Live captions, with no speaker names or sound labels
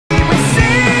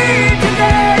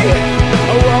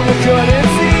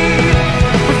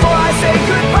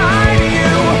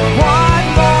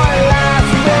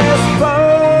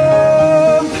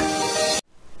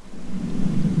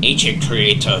ancient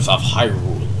creators of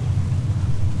Hyrule.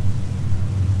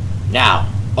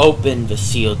 Now, open the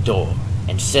sealed door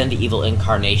and send the evil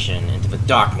incarnation into the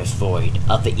darkness void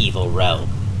of the evil realm.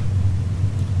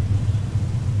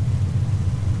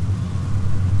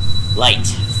 Light,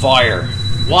 fire,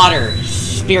 water,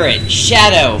 spirit,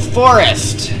 shadow,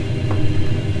 forest.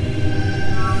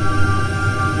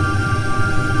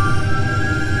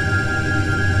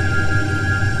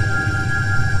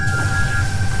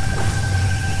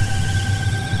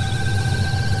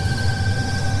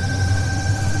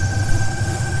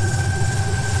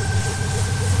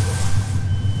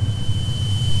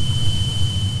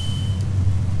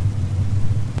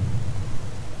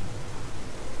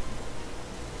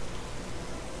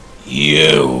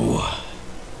 You!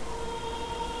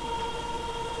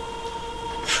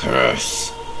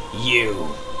 Curse you,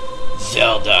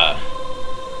 Zelda!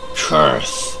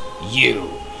 Curse you,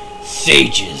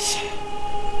 sages!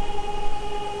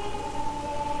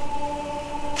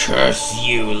 Curse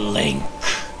you, Link!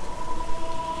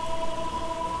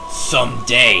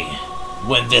 Someday,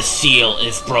 when this seal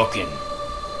is broken.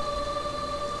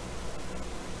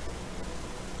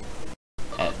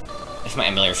 If my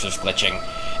emulator starts glitching.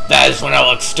 That is when I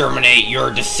will exterminate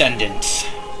your descendants.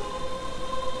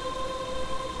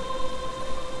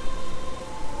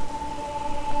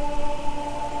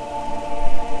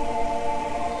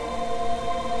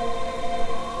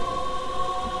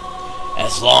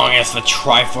 As long as the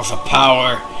Triforce of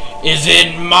Power is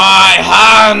in my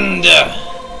hand!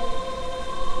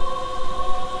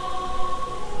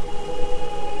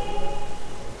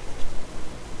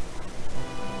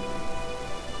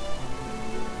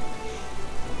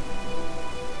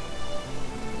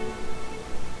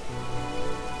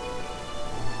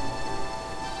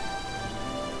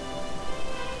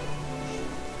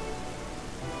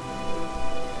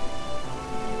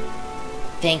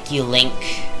 Thank you, Link.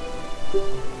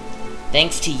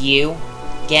 Thanks to you,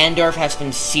 Ganondorf has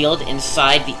been sealed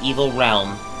inside the evil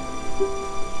realm.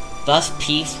 Thus,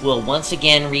 peace will once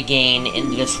again regain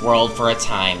into this world for a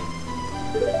time.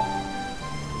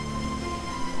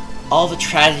 All the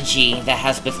tragedy that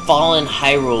has befallen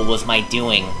Hyrule was my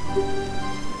doing.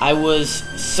 I was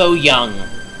so young.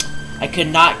 I could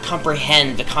not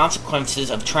comprehend the consequences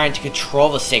of trying to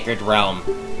control the sacred realm.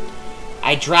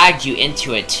 I dragged you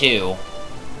into it too.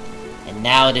 And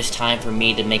now it is time for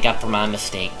me to make up for my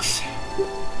mistakes.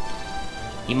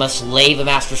 You must lay the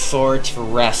Master Sword to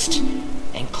rest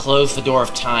and close the door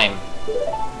of time.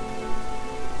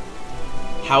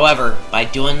 However, by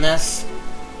doing this,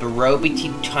 the road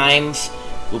between times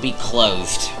will be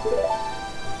closed.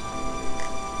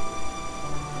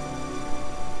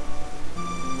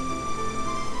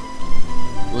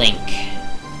 Link,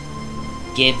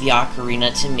 give the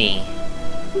Ocarina to me.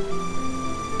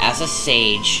 As a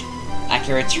sage, I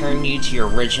can return you to your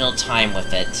original time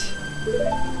with it.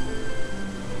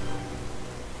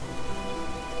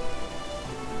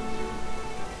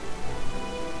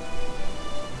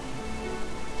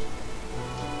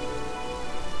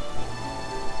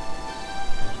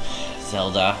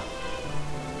 Zelda.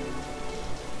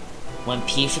 When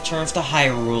peace returns to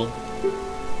Hyrule,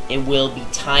 it will be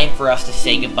time for us to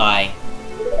say goodbye.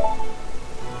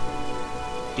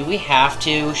 Do we have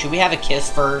to? Should we have a kiss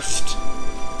first?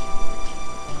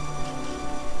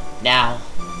 Now,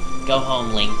 go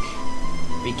home, Link.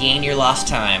 Regain your lost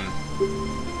time.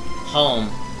 Home,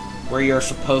 where you're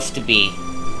supposed to be.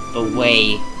 The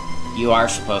way you are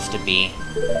supposed to be.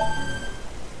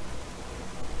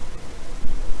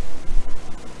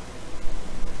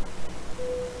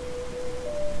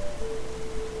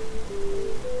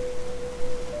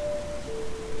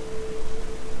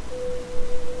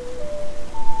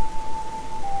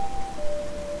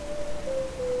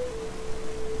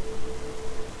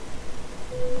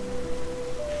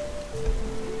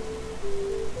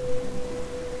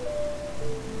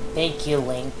 Thank you,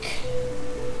 Link.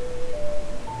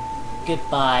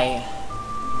 Goodbye.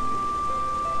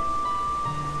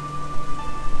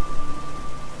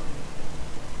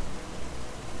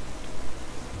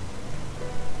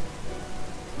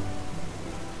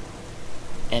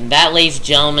 And that, ladies and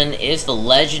gentlemen, is The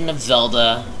Legend of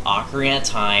Zelda Ocarina of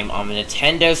Time on the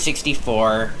Nintendo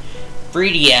 64,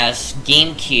 3DS,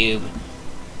 GameCube,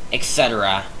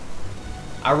 etc.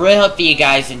 I really hope that you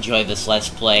guys enjoyed this Let's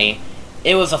Play.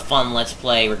 It was a fun Let's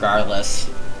Play regardless.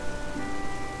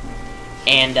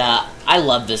 And I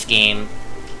love this game.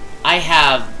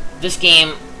 This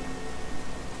game,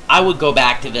 I would go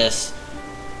back to this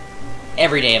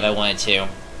every day if I wanted to.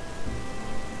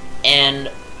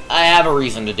 And I have a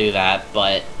reason to do that,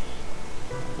 but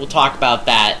we'll talk about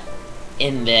that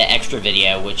in the extra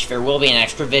video, which there will be an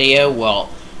extra video.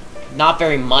 Well, not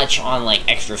very much on, like,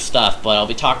 extra stuff, but I'll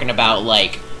be talking about,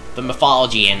 like, the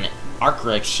mythology and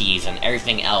archaeology and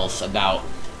everything else about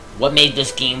what made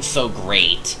this game so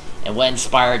great and what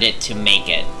inspired it to make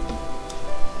it.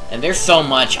 And there's so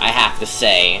much I have to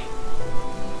say.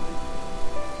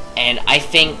 And I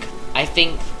think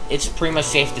it's pretty much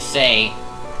safe to say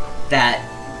that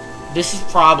this is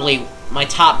probably my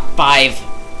top 5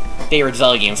 favorite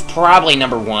Zelda games. Probably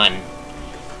number 1.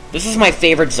 This is my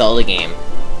favorite Zelda game.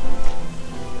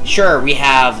 Sure, we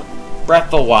have Breath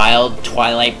of the Wild,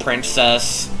 Twilight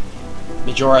Princess,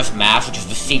 Majora's Mask, which is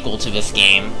the sequel to this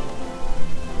game.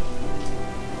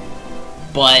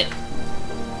 But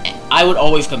I would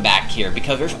always come back here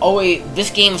because this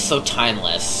game is so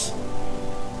timeless.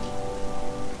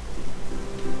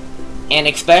 And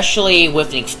especially with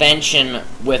an expansion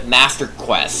with Master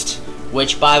Quest,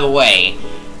 which, by the way,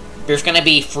 there's going to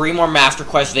be 3 more Master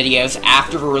Quest videos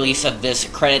after the release of this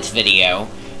credits video.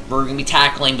 We're going to be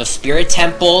tackling the Spirit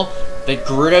Temple, the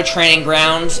Gerudo Training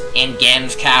Grounds, and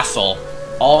Ganon's Castle,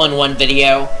 all in one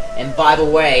video. And by the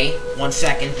way, 1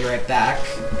 second, be right back.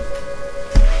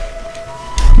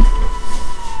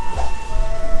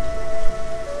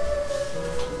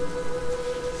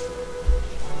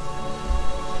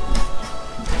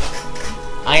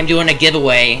 I am doing a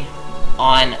giveaway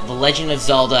on the Legend of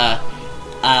Zelda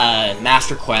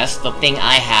Master Quest, the thing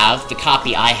I have, the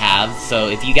copy I have. So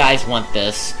if you guys want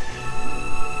this,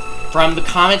 from the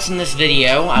comments in this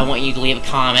video, I want you to leave a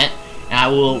comment, and I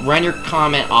will run your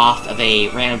comment off of a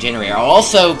random generator. I'll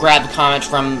also grab the comments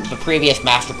from the previous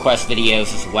Master Quest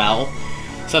videos as well,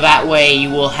 so that way you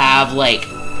will have, like,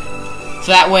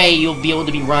 you'll be able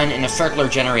to be run in a circular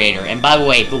generator. And by the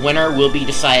way, the winner will be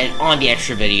decided on the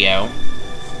extra video.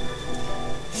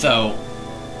 So,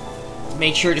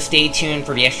 make sure to stay tuned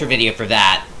for the extra video for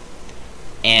that,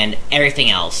 and everything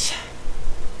else.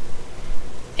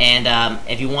 And,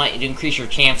 if you want to increase your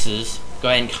chances, go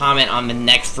ahead and comment on the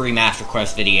next 3 Master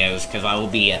Quest videos, because I will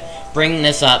be bringing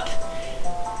this up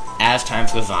as time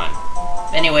goes on.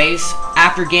 Anyways,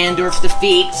 after Ganondorf's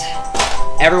defeat,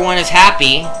 everyone is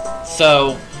happy,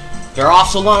 so they're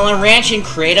off to Lolland Ranch and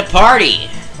create a party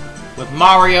with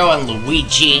Mario and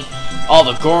Luigi, all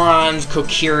the Gorons,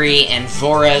 Kokiri, and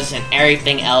Zoras, and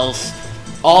everything else,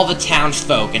 all the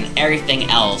townsfolk and everything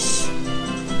else.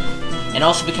 And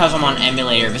also, because I'm on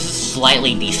emulator, this is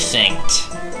slightly desynced,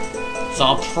 so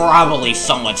I'll probably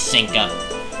somewhat sync up,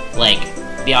 like,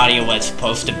 the audio what it's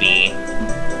supposed to be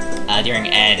during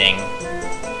editing.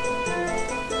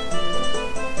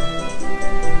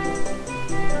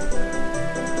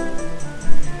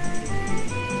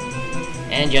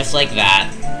 And just like that.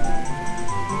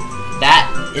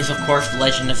 That is, of course, The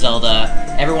Legend of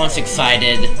Zelda. Everyone's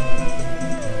excited.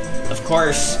 Of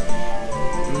course,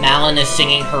 Malon is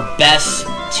singing her best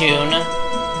tune.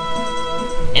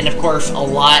 And of course, a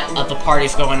lot of the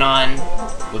party's going on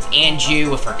with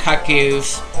Anju, with her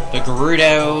Kakus, the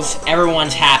Gerudos.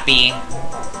 Everyone's happy.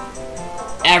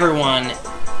 Everyone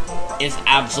is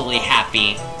absolutely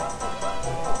happy.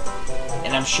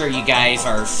 And I'm sure you guys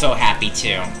are so happy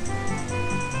too.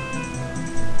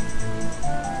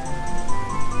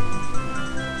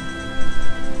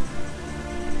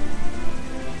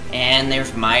 And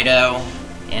there's Mido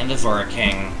and the Zora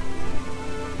King.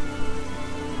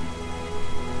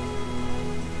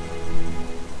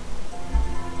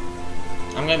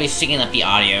 I'm gonna be syncing up the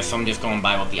audio, so I'm just going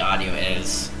by what the audio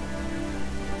is.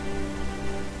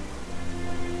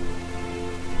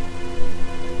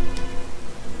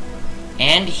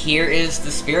 And here is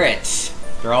the spirits.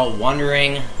 They're all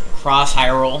wandering across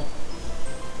Hyrule.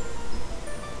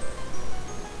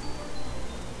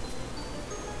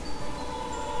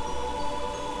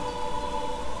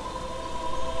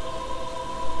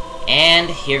 And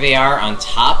here they are on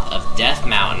top of Death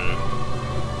Mountain.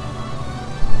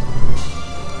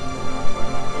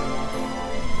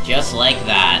 Just like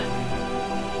that.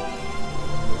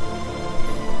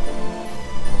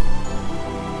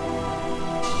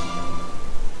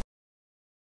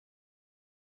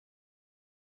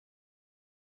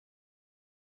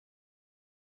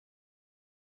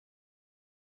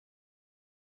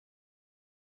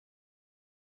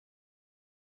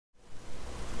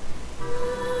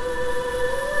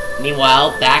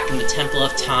 Meanwhile, back in the Temple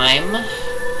of Time,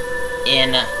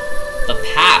 in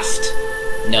the past,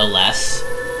 no less,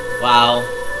 while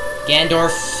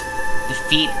Ganondorf's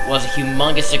defeat was a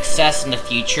humongous success in the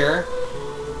future,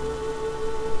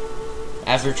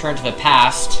 as we return to the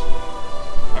past,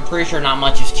 I'm pretty sure not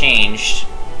much has changed,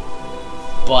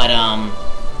 but,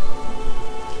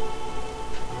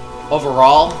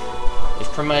 overall, it's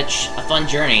pretty much a fun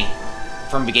journey,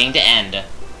 from beginning to end.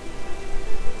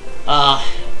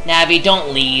 Navi,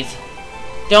 don't leave.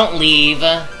 Don't leave.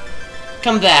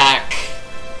 Come back.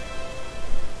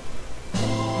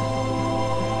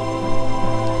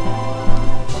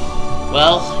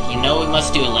 Well, you know what we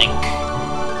must do, Link.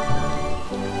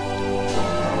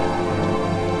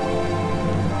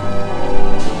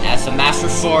 As the Master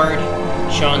Sword,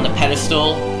 showing the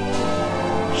pedestal,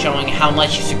 showing how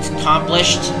much he's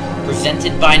accomplished,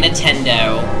 presented by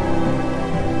Nintendo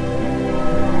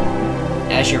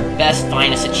as your best,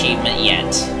 finest achievement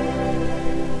yet.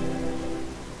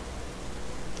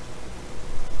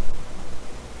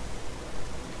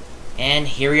 And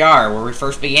here we are, where we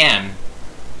first began.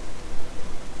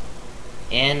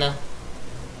 In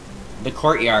the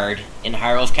courtyard in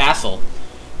Hyrule's castle.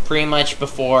 Pretty much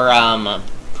before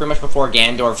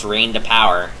Ganondorf's reign to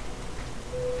power.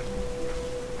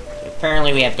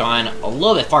 Apparently we have gone a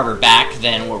little bit farther back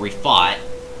than where we fought.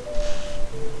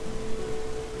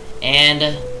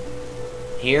 And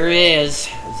here is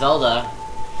Zelda,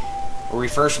 where we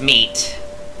first meet.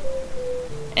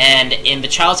 And in the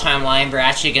child timeline, we're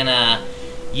actually gonna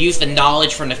use the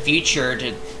knowledge from the future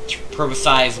to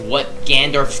prophesize what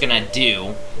Ganondorf is gonna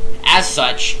do. As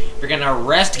such, we're gonna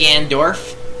arrest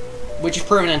Ganondorf, which is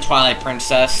proven in Twilight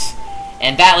Princess.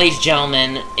 And that, ladies and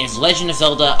gentlemen, is Legend of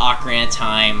Zelda Ocarina of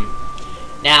Time.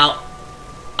 Now,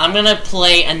 I'm gonna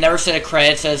play another set of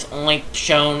credits that's only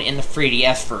shown in the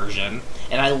 3DS version.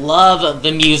 And I love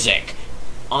the music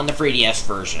on the 3DS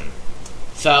version.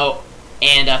 So,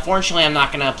 and fortunately I'm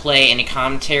not gonna play any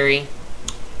commentary.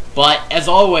 But, as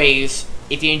always,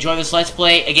 if you enjoy this Let's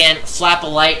Play, again, slap a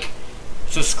like,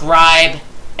 subscribe,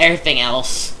 everything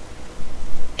else.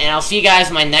 And I'll see you guys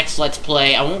in my next Let's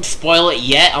Play. I won't spoil it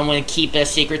yet. I'm going to keep it a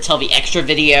secret till the extra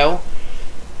video.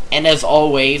 And as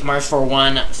always,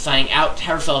 Mardiman641 signing out.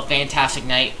 Have yourself a fantastic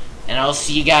night. And I'll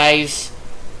see you guys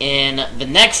in the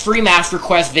next 3 Master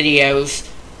Quest videos.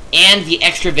 And the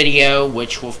extra video,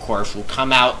 which, of course, will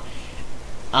come out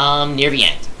near the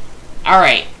end.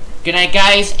 Alright. Good night,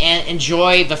 guys, and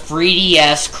enjoy the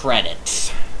 3DS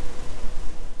credits.